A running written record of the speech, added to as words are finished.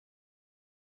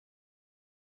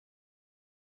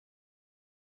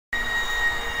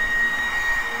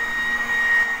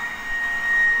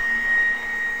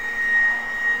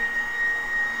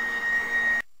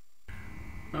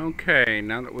Okay,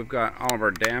 now that we've got all of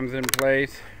our dams in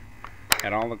place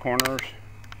at all the corners,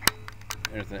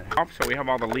 so we have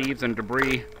all the leaves and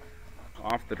debris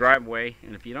off the driveway,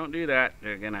 and if you don't do that,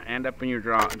 they're gonna end up in your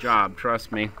job,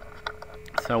 trust me.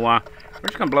 So we're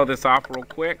just gonna blow this off real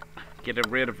quick, get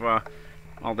rid of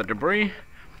all the debris.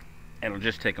 It'll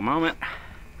just take a moment,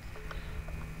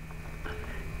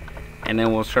 and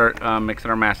then we'll start mixing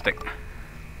our mastic.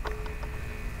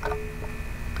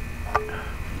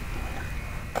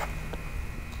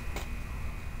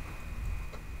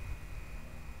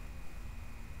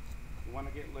 You want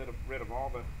to get rid of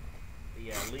all the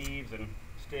leaves and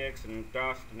sticks and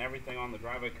dust and everything on the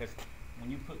driveway, because when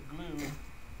you put glue,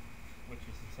 which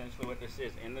is essentially what this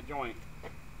is, in the joint,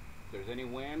 if there's any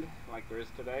wind like there is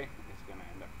today, it's going to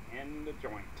end up in the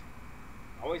joint.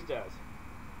 Always does.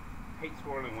 Hate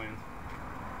swirling winds.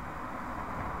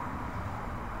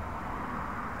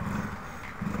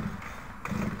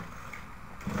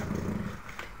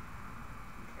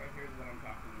 Right here's what I'm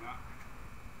talking about.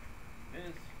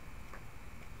 This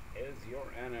is your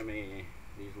enemy,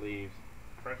 these leaves.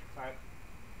 Pressure type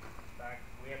stack.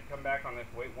 We had to come back on this,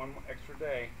 wait one extra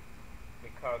day,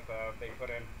 because they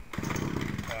put in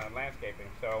landscaping.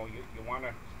 So you want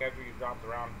to schedule your jobs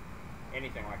around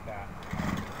anything like that.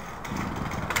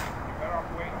 You're better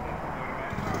off waiting than doing it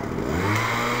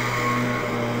at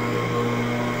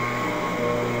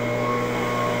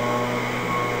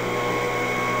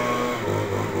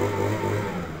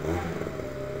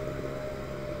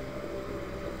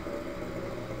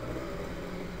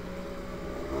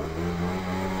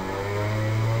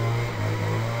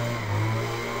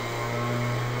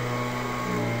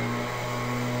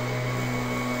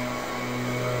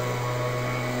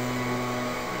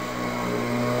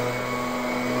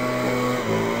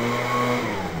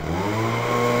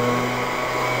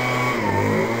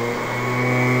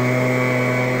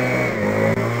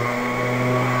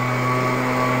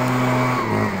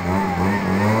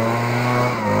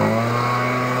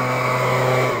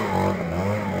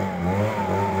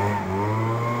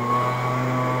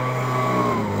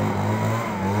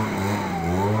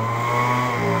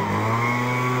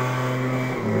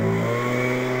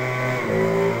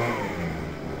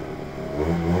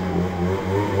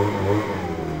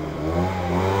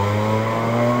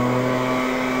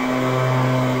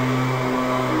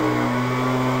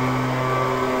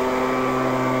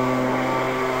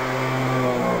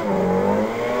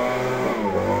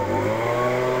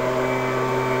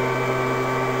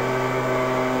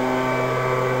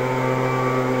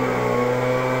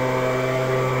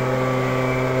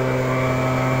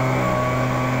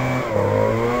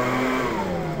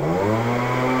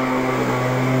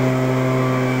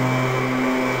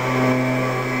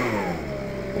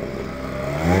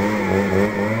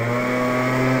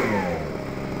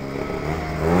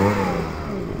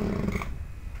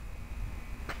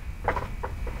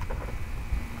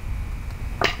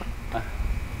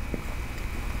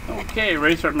Okay,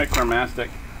 ready to start mixing our mastic,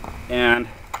 and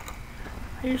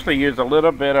I usually use a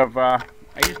little bit of,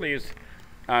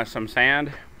 some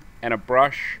sand and a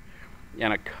brush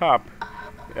and a cup.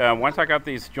 Once I got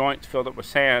these joints filled up with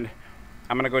sand,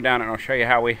 I'm going to go down and I'll show you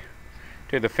how we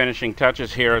do the finishing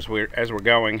touches here as we're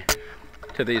going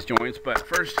to these joints. But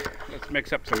first, let's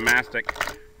mix up some mastic,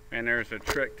 and there's a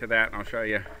trick to that, and I'll show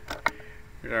you.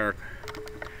 Here's our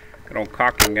good old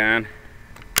caulking gun.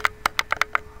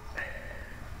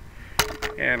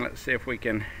 And let's see if we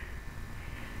can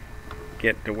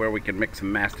get to where we can mix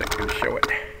some mastic and show it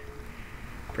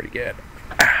pretty good.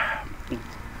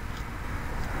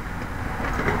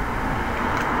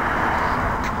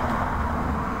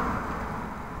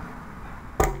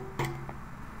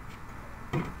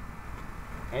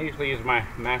 I usually use my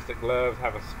mastic gloves. I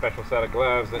have a special set of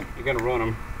gloves that you're going to ruin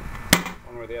them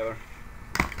one way or the other.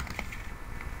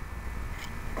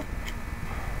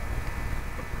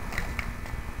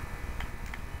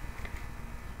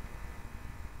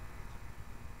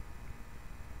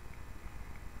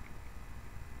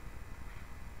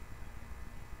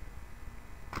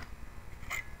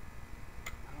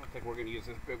 I think we're going to use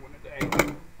this big one today.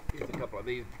 Use a couple of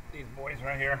these boys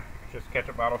right here, just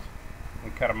ketchup bottles,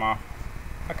 and cut them off.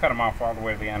 I cut them off all the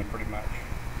way to the end pretty much.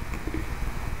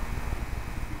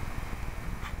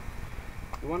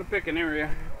 You want to pick an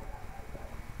area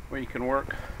where you can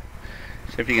work.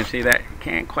 See if you can see that. You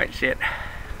can't quite see it.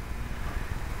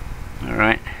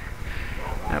 Alright,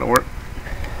 that'll work.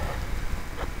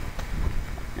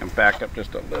 And back up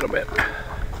just a little bit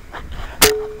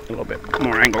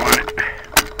more angle on it.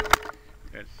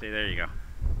 Let's see, there you go.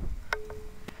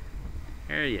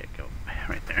 There you go,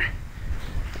 right there.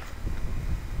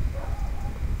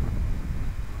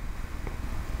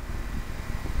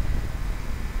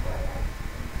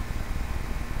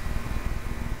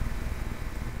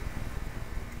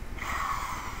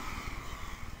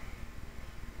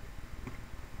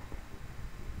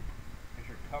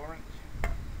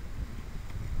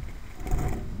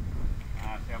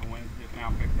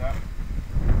 now picked up.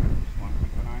 Just want to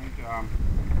keep an eye on your job.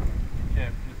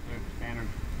 Tip, just a standard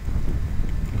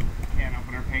can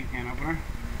opener, paint can opener.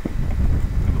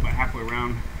 Go about halfway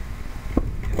around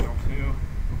SL2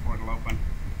 before it'll open.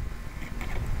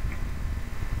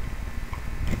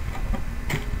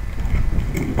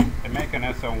 They make an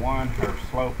SL1 or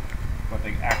slope, what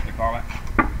they actually call it,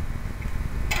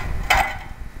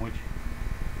 which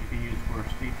you can use for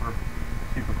steeper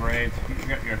grades. You've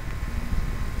got your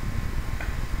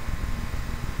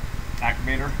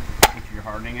activator, which is your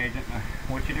hardening agent.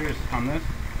 What you do is on this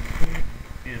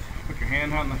is put your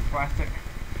hand on the plastic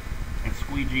and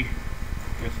squeegee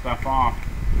this stuff off.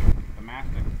 The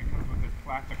mastic, it comes with this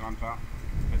plastic on top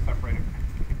to separate it,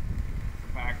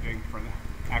 the packaging for the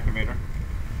activator.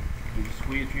 You just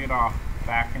squeegee it off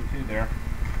back into there.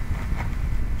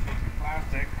 Take the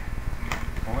plastic,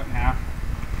 pull it in half.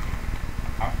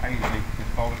 I usually just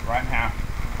fold it right in half.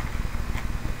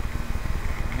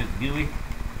 It's gooey,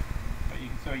 but you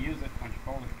can still use it once you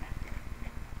fold it.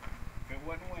 If it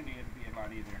wasn't windy, it'd be a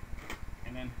lot easier.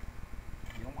 And then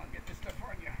you don't want to get this stuff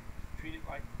on you. Treat it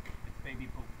like it's baby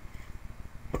poop.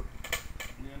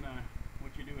 And then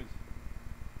what you do is,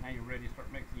 now you're ready to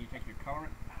start mixing. You take your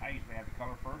colorant. I usually have the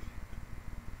color first.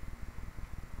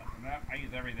 After that, I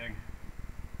use everything.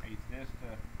 I use this to,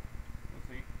 let's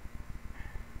see,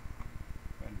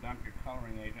 go ahead and dump your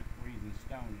coloring agent. We're using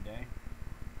stone today.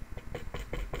 It's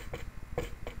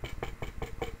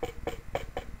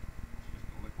just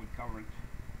a liquid colorant.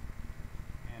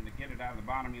 And to get it out of the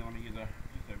bottom, you want to use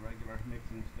just a regular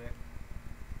mixing stick.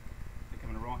 They come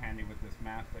in real handy with this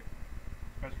mastic,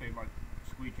 especially like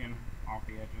squeeging off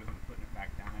the edges and putting it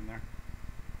back down in there.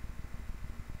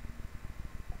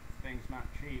 This thing's not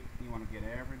cheap. You want to get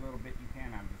every little bit you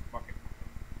can out of this bucket.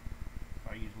 So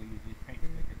I usually use these paint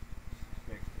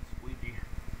sticks to squeegee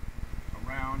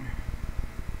around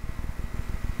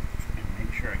and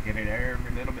make sure I get it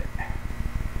every little bit. I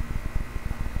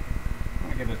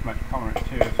want to get as much colorant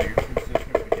too, so you're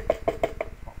consistent with your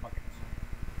small buckets.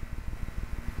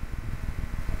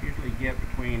 I usually get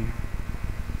between,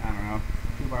 I don't know,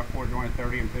 2x4 joint,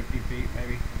 30 and 50 feet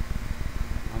maybe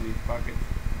on these buckets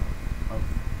of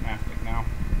mastic. Now,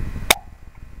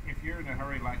 if you're in a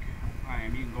hurry like I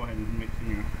am, you can go ahead and mix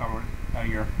in your color,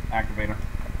 your activator.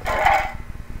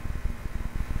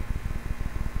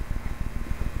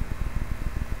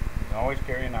 Always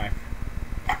carry a knife.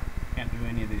 Can't do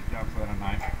any of these jobs without a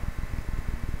knife.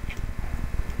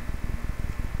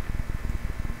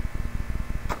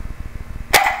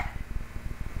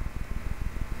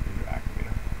 Here's your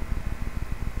activator.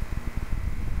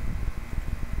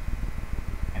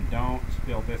 And don't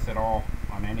spill this at all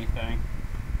on anything.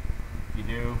 If you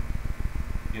do,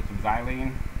 get some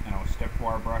xylene and a stiff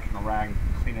wire brush and a rag and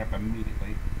clean it up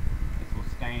immediately. This will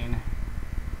stain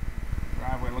the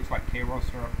driveway. It looks like Karo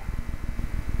syrup.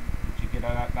 But you get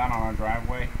that on a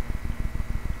driveway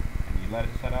and you let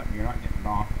it set up and you're not getting it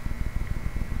off.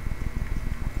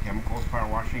 Chemicals, power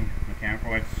washing,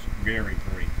 mechanical, it's very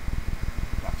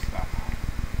tough stuff.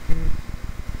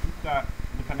 You've got,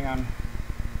 depending on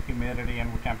humidity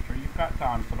and temperature, you've got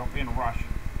time, so don't be in a rush.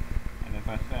 And as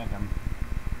I said, I'm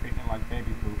treating it like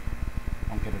baby poop.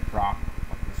 Don't get a drop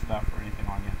of this stuff or anything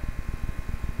on you.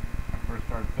 When I first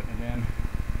started putting it in,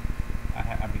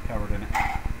 I'd be covered in it.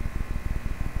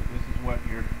 But this is what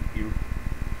your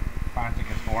plastic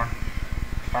is for.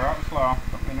 Start out slow,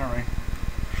 don't be in a hurry.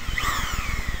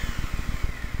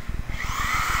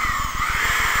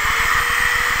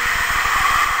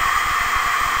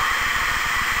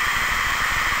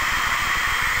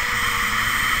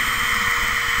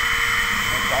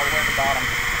 All the way to the bottom.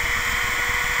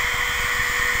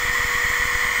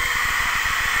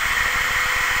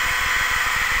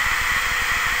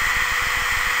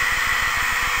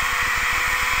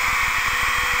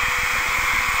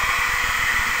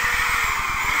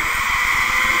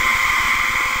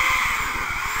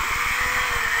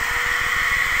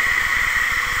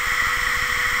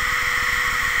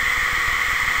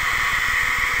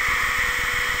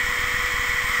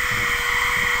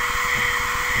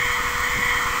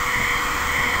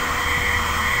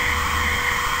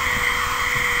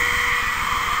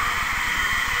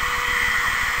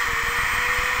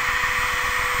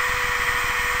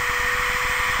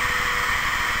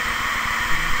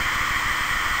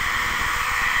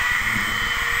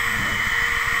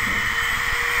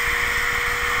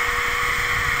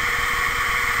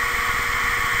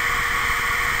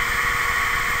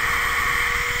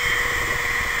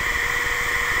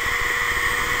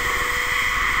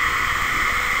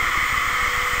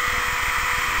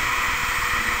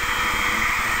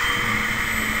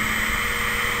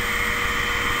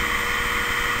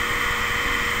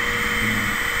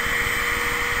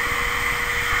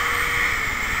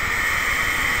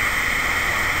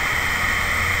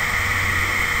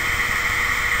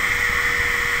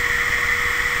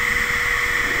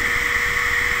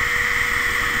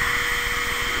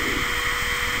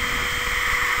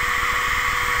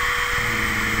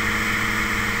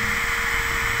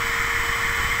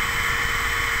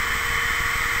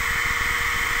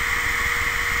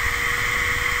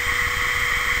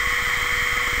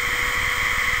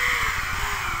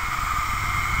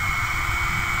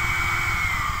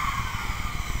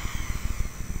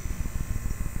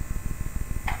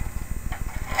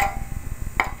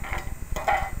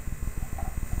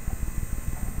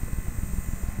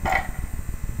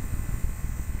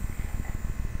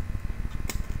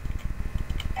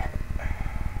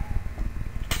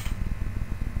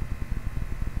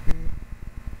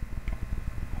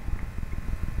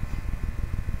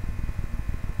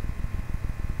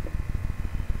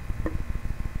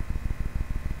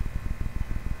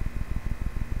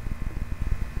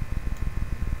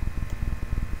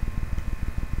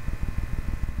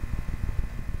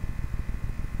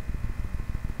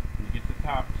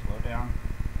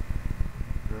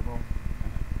 angle,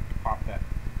 and pop that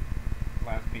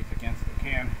last piece against the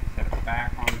can, set it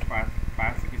back on the plastic.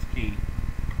 Plastic is key.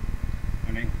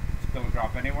 I mean, spill a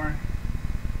drop anywhere,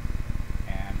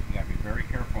 and you gotta be very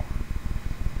careful.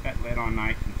 That lid on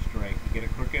nice and straight. You get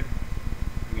it crooked,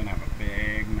 you're gonna have a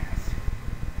big mess.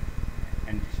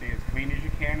 And stay as clean as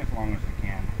you can, as long as you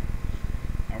can.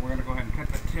 Now we're gonna go ahead and cut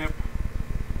the tip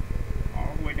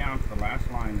all the way down to the last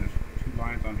line. There's 2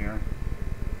 lines on here,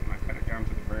 and I cut it down to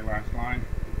the very last line,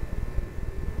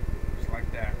 just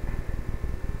like that.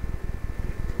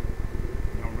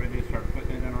 Now we're ready to start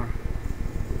putting it in our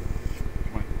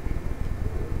joint.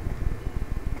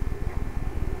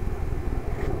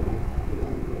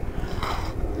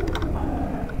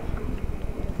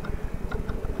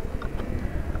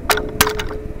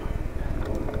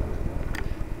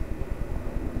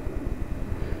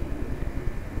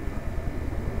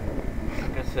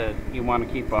 Like I said, you want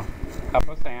to keep a cup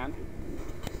of sand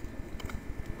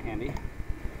handy.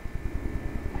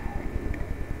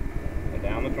 Go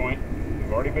down the joint.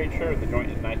 We've already made sure the joint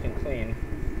is nice and clean,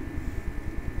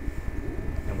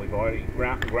 and we've already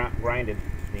grinded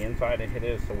the inside of it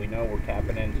is, so we know we're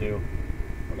tapping into.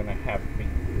 We're going to be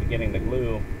getting the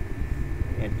glue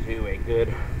into a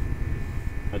good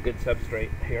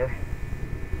substrate here,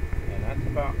 and that's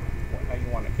about how you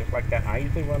want it, just like that. I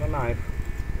usually run a knife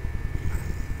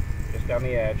just down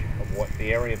the edge of what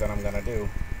the area that I'm going to do,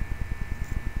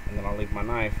 and then I'll leave my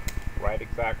knife right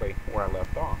exactly where I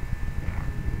left off.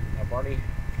 I've already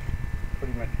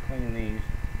pretty much cleaned these,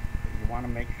 but you want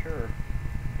to make sure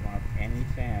you don't have any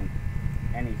sand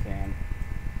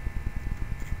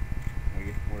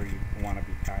where you want to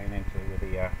be tying into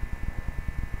the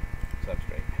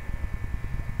substrate.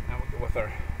 Now we'll go with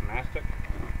our mastic,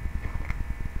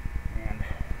 and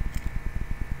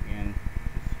again,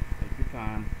 just take your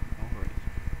time. No hurries.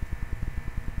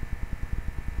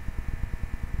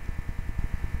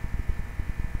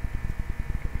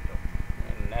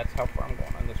 And that's how far I'm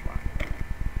going on this run.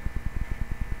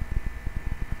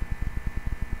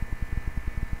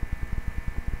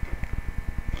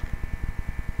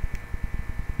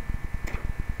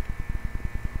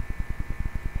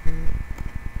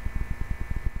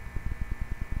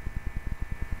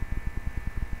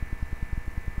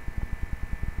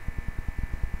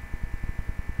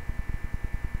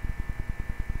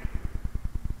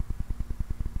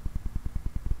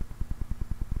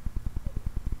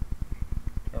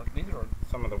 These are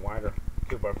some of the wider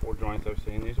 2x4 joints I've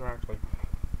seen. These are actually,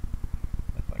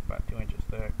 it's like about 2 inches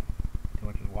thick, 2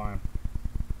 inches wide.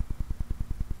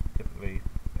 Typically,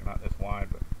 they're not this wide,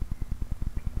 but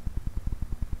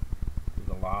there's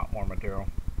a lot more material.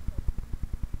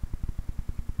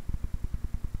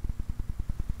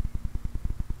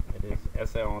 It is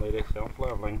SL and it is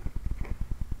self-leveling.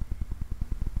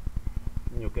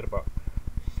 And you'll get about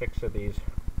 6 of these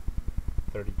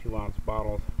 32-ounce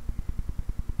bottles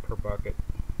per bucket.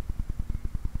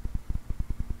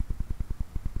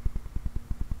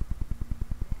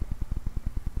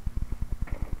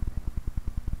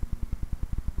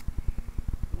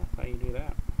 That's how you do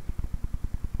that.